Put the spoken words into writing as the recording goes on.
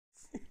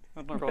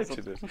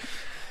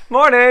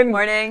Morning.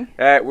 Morning.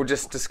 We're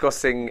just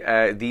discussing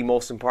the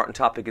most important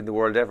topic in the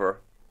world ever,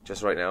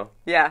 just right now.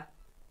 Yeah.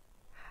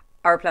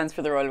 Our plans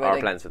for the royal wedding. Our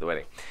plans for the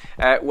wedding.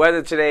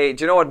 Weather today,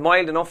 do you know what?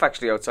 Mild enough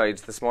actually outside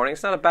this morning.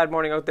 It's not a bad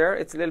morning out there.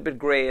 It's a little bit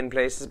grey in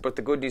places, but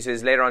the good news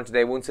is later on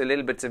today, once a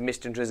little bits of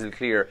mist and drizzle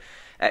clear,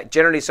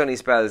 generally sunny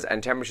spells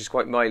and temperatures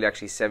quite mild,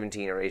 actually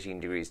 17 or 18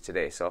 degrees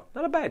today. So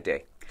not a bad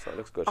day. So it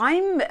looks good.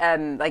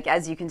 I'm, like,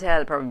 as you can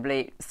tell,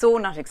 probably so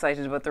not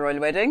excited about the royal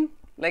wedding.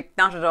 Like,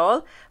 not at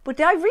all. But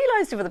I've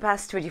realised over the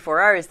past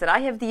 24 hours that I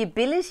have the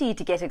ability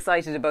to get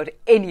excited about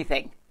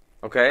anything.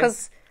 Okay.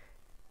 Because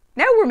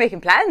now we're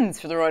making plans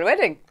for the royal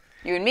wedding.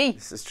 You and me.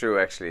 This is true,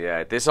 actually,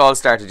 yeah. This all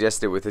started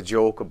yesterday with a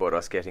joke about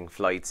us getting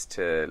flights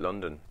to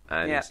London.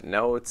 And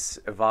now it's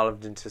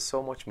evolved into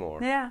so much more.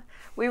 Yeah.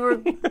 We were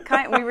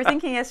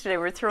thinking yesterday,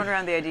 we were throwing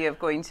around the idea of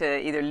going to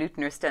either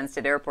Luton or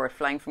Stansted Airport,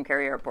 flying from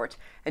Kerry Airport,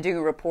 and doing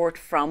a report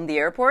from the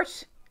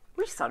airport.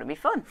 We just thought it'd be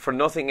fun. For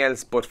nothing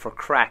else but for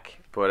crack.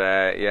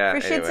 But yeah. For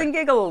shits and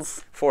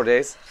giggles. 4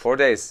 days. 4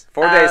 days.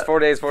 4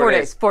 days.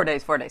 4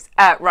 days.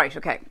 Right,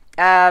 okay.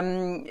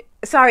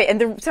 Sorry,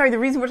 the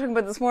reason we're talking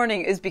about this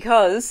morning is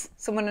because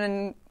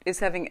someone is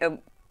having a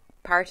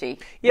party.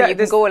 Yeah, you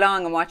can go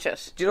along and watch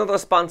it. Do you know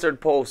those sponsored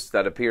posts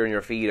that appear in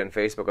your feed on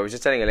Facebook? I was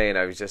just telling Elaine,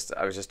 I was just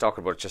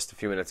talking about it just a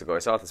few minutes ago. I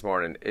saw it this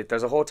morning.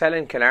 There's a hotel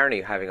in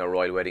Killarney having a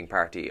royal wedding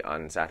party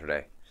on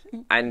Saturday.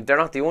 And they're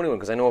not the only one,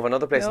 because I know of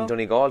another place in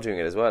Donegal doing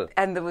it as well.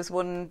 And there was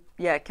one,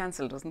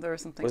 cancelled, wasn't there, or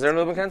something? Was there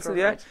another one cancelled?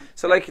 Yeah.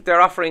 So, like,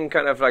 they're offering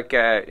kind of like,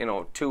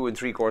 2 and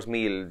 3 course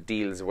meal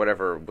deals or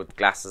whatever with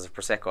glasses of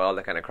Prosecco, all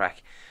that kind of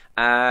crack,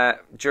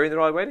 during the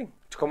royal wedding,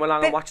 to come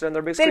along and watch it on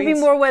their big screens. They'll be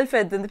more well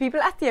fed than the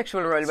people at the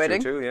actual royal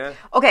wedding. True, yeah.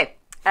 Okay.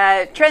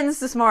 Trends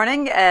this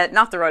morning,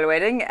 not the royal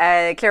wedding.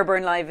 Claire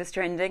Byrne Live is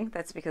trending.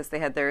 That's because they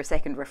had their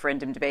second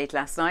referendum debate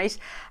last night.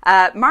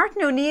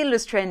 Martin O'Neill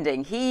is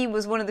trending. He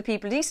was one of the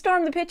people. Did he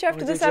storm the pitch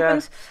after this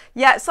happened?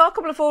 Yeah, saw a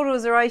couple of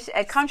photos, right?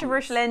 A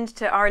controversial end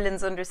to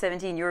Ireland's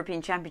Under-17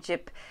 European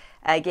Championship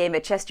game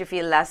at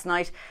Chesterfield last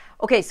night.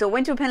 Okay, so it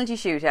went to a penalty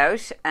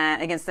shootout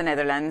against the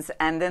Netherlands,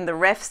 and then the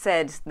ref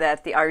said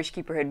that the Irish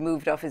keeper had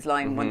moved off his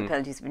line when the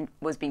penalty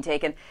was being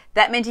taken.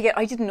 That meant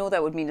I didn't know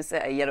that would mean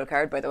a yellow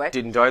card, by the way.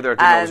 Didn't either.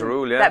 Didn't know it was a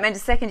rule, yeah. That meant a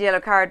second yellow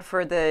card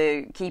for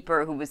the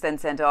keeper, who was then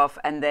sent off,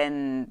 and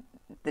then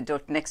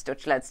the next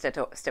Dutch lad stepped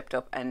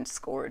up and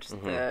scored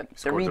the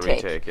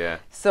retake. Yeah.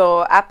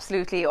 So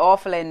absolutely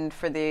awful end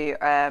for the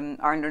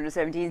Ireland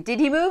Under-17. Did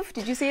he move?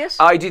 Did you see it?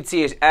 I did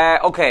see it.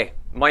 Okay.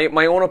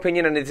 My own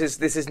opinion, and this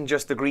isn't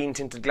just the green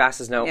tinted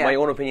glasses now. Yeah. My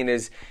own opinion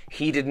is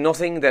he did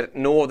nothing that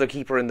no other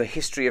keeper in the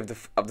history of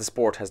the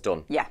sport has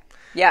done. Yeah.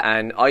 Yeah.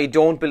 And I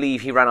don't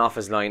believe he ran off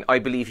his line. I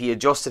believe he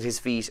adjusted his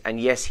feet, and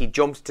yes, he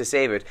jumped to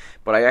save it,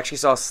 but I actually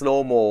saw a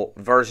slow-mo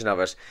version of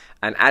it,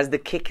 and as the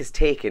kick is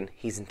taken,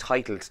 he's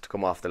entitled to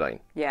come off the line.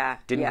 Yeah.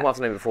 Didn't come off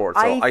the line before, so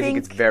I think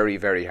it's very,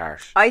 very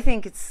harsh. I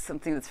think it's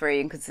something that's very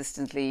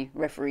inconsistently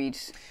refereed,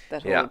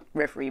 that whole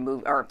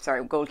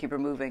goalkeeper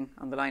moving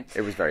on the line.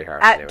 It was very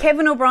harsh. Anyway.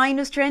 Kevin O'Brien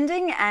is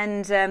trending,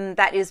 and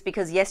that is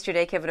because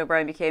yesterday Kevin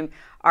O'Brien became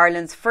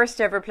Ireland's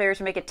first ever player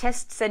to make a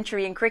test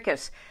century in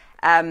cricket.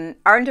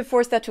 Ireland have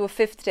forced that to a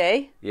 5th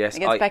day against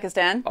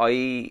Pakistan.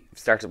 I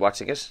started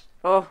watching it.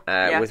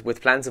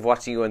 With plans of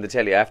watching you on the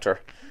telly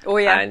after. Oh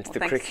yeah. And the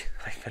cricket,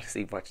 I fell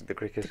asleep watching the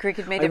cricket. The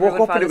cricket made everyone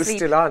fall asleep. I woke up and it was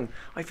still on.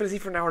 I fell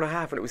asleep for an hour and a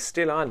half and it was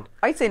still on.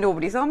 I'd say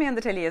nobody saw me on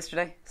the telly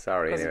yesterday.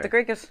 Sorry. Because of the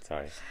cricket.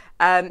 Sorry.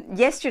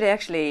 Yesterday,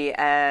 actually,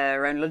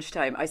 around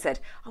lunchtime, I said,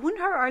 I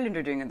wonder how Ireland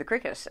are doing in the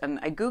cricket. And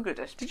I Googled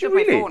it. Did you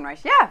really? My phone,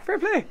 right? Yeah. Fair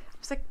play. I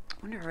was like, I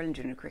wonder how Ireland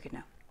are doing in cricket now,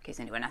 in case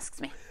anyone asks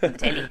me on the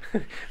telly.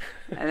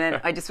 And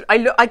then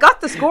I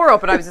got the score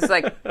up and I was just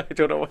like, I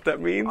don't know what that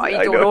means.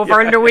 I don't know if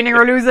Ireland are winning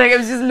or losing. It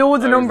was just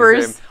loads of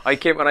numbers.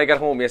 When I got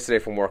home yesterday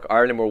from work,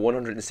 Ireland were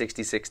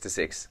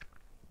 166-6.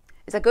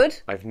 Is that good?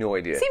 I have no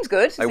idea. Seems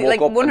good. I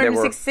woke up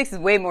 166 is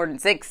way more than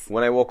 6.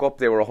 When I woke up,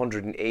 they were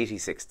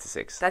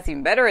 186-6. That's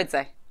even better, I'd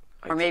say.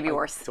 Or maybe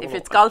worse. If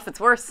it's golf,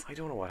 it's worse. I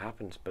don't know what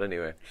happened, but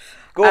anyway.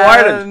 Go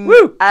Ireland!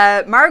 Woo!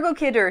 Margot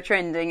Kidder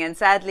trending, and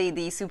sadly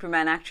the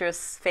Superman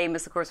actress,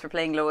 famous of course for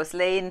playing Lois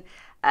Lane,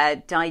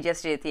 died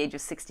yesterday at the age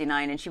of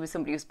 69, and she was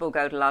somebody who spoke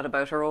out a lot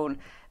about her own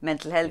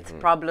mental health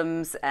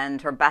problems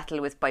and her battle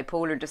with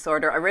bipolar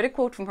disorder. I read a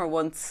quote from her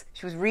once.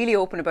 She was really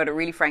open about it,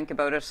 really frank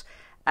about it,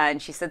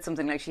 and she said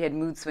something like she had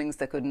mood swings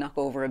that could knock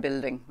over a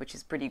building, which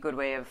is a pretty good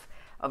way of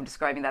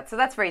describing that. So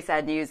that's very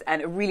sad news, and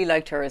I really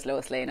liked her as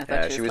Lois Lane. I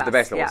thought she was the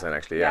best Lois Lane,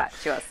 actually. Yeah,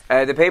 she was.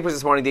 The papers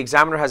this morning, the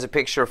Examiner has a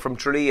picture from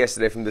Tralee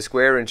yesterday, from the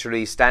square in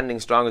Tralee, standing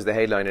strong as the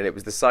headline, and it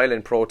was the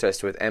silent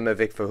protest with Emma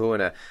Vic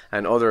Fahuana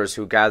and others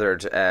who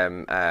gathered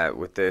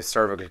with the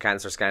cervical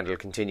cancer scandal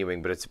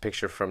continuing, but it's a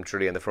picture from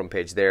Tralee on the front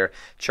page there.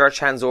 Church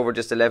hands over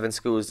just 11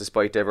 schools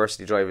despite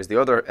diversity drive is the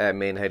other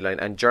main headline,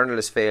 and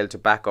journalists failed to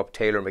back up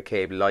Taylor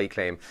McCabe lie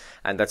claim.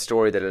 And that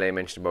story that Elaine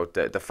mentioned about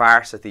the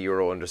farce at the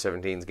Euro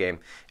Under-17s game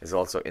is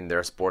also also in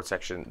their sports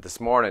section this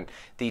morning.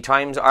 The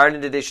Times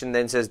Ireland edition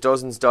then says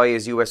dozens die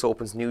as US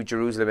opens New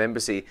Jerusalem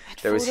embassy.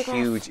 There was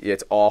huge. Yeah,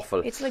 it's awful.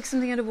 It's like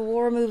something out of a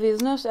war movie,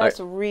 isn't it? That's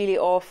really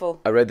awful.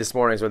 I read this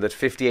morning as well that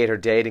 58 are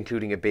dead,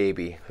 including a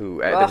baby.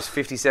 There was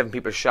 57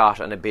 people shot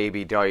and a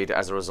baby died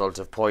as a result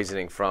of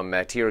poisoning from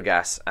tear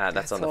gas.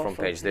 That's on the front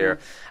page there.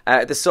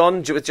 The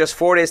Sun, with just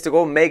 4 days to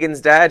go,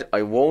 Meghan's dad,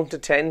 I won't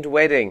attend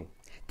wedding.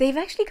 They've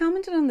actually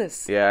commented on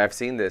this. Yeah, I've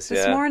seen this.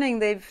 This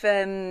morning,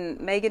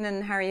 Meghan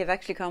and Harry have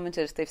actually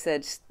commented. They've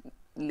said,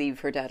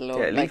 leave her dad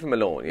alone. Yeah, leave him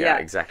alone. Yeah,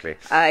 exactly.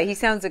 He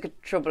sounds like a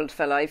troubled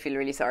fella. I feel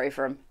really sorry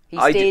for him. He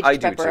staged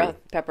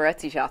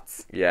paparazzi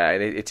shots. Yeah,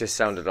 and it just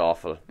sounded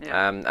awful.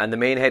 Yeah. And the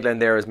main headline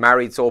there is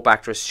married soap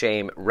actress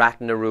shame,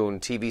 Ratnaroon,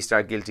 TV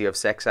star guilty of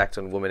sex act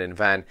on woman in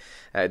van.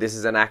 This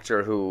is an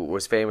actor who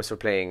was famous for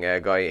playing a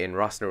guy in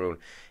Ratnaroon.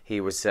 He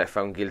was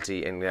found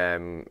guilty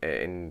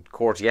in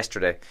court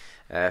yesterday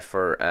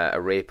for a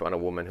rape on a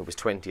woman who was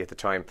 20 at the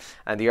time.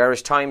 And the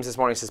Irish Times this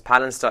morning says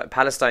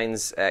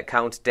Palestine's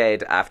count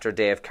dead after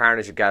day of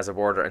carnage at Gaza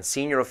border, and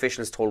senior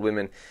officials told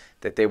women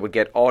that they would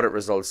get audit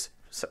results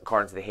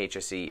according to the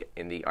HSE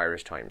in the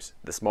Irish Times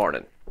this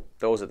morning.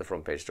 Those are the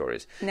front page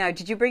stories. Now,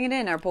 did you bring it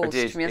in, our post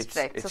from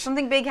yesterday? So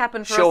something big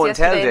happened for us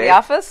yesterday in the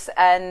office,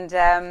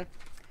 and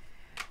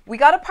we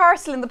got a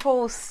parcel in the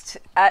post.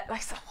 I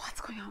said,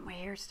 what's going on with my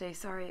hair today?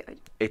 Sorry.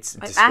 It's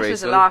disgraceful. I've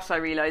ashed it a lot, I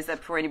realise that,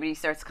 before anybody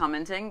starts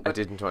commenting. I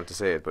didn't want to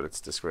say it, but it's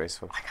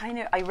disgraceful.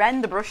 I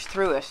ran the brush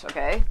through it,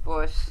 okay?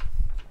 But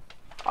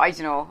I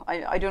don't know.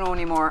 I don't know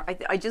anymore.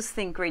 I just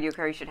think Radio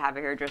Kerry should have a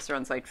hairdresser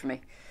on site for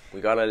me.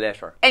 We got a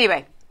letter.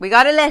 Anyway, we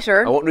got a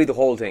letter. I won't read the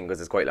whole thing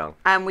because it's quite long.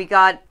 And we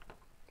got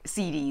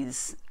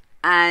CDs.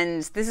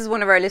 And this is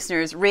one of our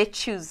listeners,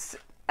 Rich, who's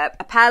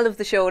a pal of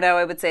the show now,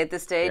 I would say, at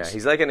this stage. Yeah,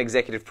 he's like an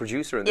executive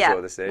producer in the show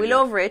at this stage. We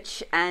love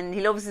Rich, and he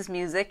loves his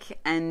music,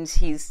 and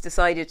he's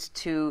decided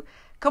to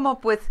come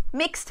up with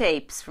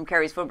mixtapes from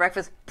Kerry's Full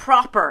Breakfast,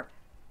 proper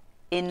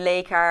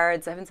inlay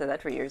cards. I haven't said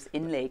that for years.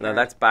 Inlay cards. No,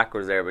 that's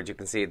backwards there, but you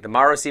can see it. The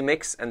Morrissey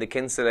mix and the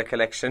Kinsella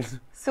collection.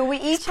 So we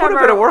each have put a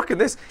bit of work in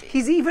this.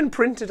 He's even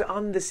printed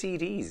on the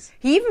CDs.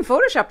 He even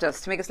photoshopped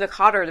us to make us look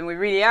hotter than we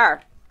really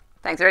are.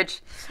 Thanks,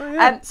 Rich.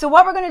 So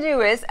what we're going to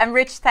do is, and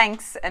Rich,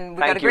 thanks, and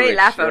we got a great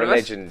laugh out of it. You're a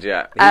legend,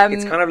 yeah.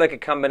 It's kind of like a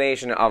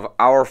combination of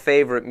our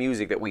favourite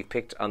music that we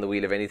picked on the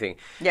Wheel of Anything.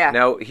 Yeah.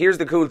 Now, here's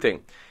the cool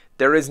thing.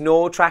 There is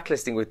no track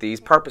listing with these.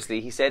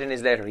 Purposely, he said in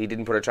his letter he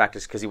didn't put a track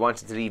list because he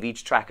wanted to leave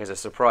each track as a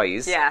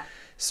surprise. Yeah.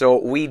 So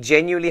we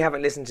genuinely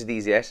haven't listened to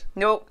these yet.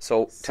 No.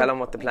 So tell them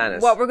what the plan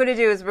is. What we're going to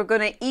do is we're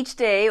going to, each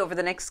day over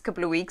the next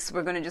couple of weeks,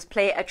 we're going to just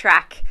play a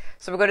track.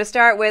 So we're going to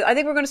start with, I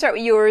think we're going to start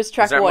with yours,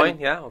 track one. Mine?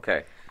 Yeah,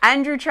 okay.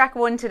 Andrew, track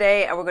one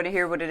today, and we're going to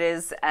hear what it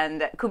is,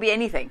 and it could be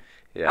anything.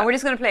 Yeah. And we're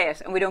just going to play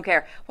it, and we don't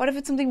care. What if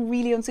it's something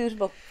really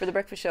unsuitable for the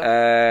breakfast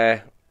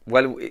show?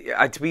 Well,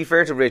 to be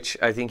fair to Rich,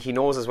 I think he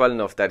knows us well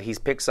enough that he's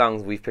picked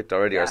songs we've picked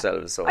already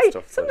ourselves. So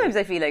sometimes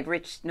I feel like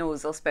Rich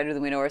knows us better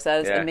than we know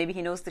ourselves, and maybe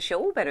he knows the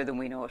show better than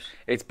we know it.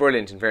 It's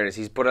brilliant, in fairness.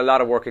 He's put a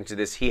lot of work into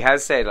this. He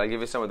has said, I'll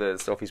give you some of the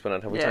stuff he's put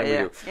on. How much time we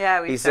do?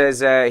 Yeah, he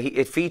says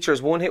it features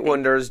one-hit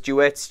wonders,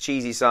 duets,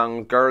 cheesy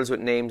songs, girls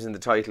with names in the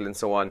title, and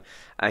so on.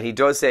 And he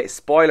does say,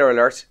 spoiler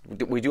alert,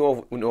 we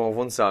do know of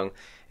one song.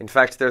 In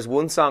fact, there's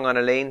one song on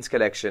Elaine's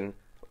collection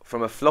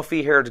from a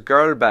fluffy-haired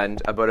girl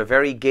band about a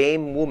very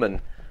game woman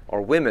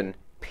or women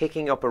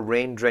picking up a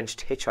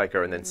rain-drenched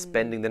hitchhiker and then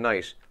spending the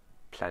night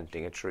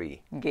planting a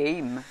tree.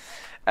 Game.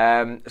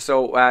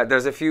 So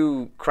there's a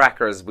few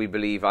crackers, we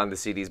believe, on the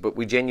CDs, but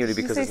we genuinely,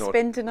 because there's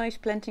spend a night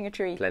planting a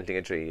tree. Planting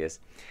a tree, yes.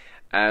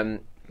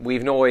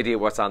 We've no idea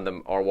what's on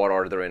them or what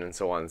order they're in and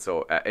so on.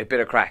 So a bit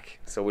of crack.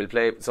 So we'll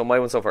play. So my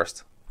one's up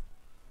first.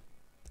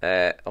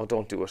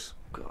 Don't do it.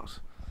 God.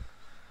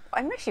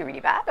 I'm actually really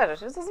bad at it.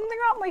 There's something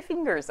wrong with my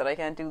fingers that I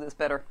can't do this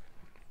better.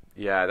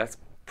 Yeah, that's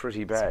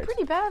pretty bad. It's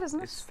pretty bad, isn't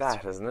it? It's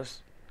that, isn't it?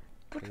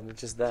 Isn't it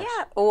just that?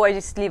 Yeah. Oh, I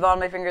just leave all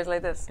my fingers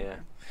like this.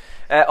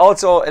 Yeah.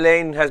 Also,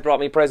 Elaine has brought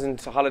me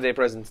holiday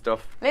present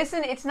stuff.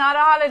 Listen, it's not a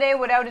holiday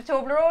without a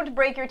Toblerone to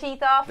break your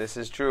teeth off. This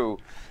is true.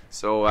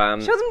 So, show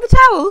them the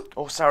towel.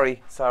 Oh,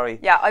 sorry.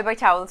 Yeah, I buy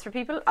towels for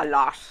people a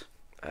lot.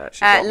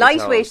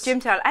 Lightweight gym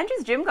towel.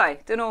 Andrew's a gym guy.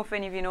 Don't know if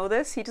any of you know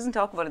this. He doesn't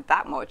talk about it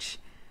that much.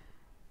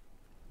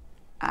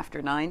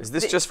 After 9. Is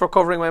this just for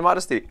covering my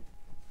modesty?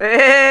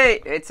 Hey,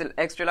 it's an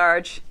extra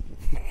large.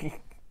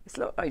 It's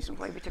low. I don't know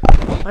why we took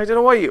it. I don't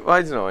know why you.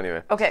 I don't know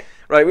anyway. Okay.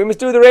 Right, we must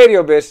do the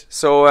radio bit.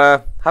 So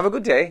have a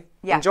good day.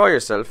 Yeah. Enjoy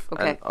yourself.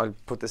 Okay. And I'll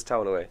put this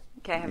towel away.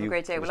 Okay. Have a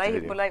great day. What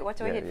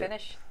do I hit?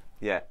 Finish.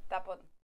 Yeah. That button.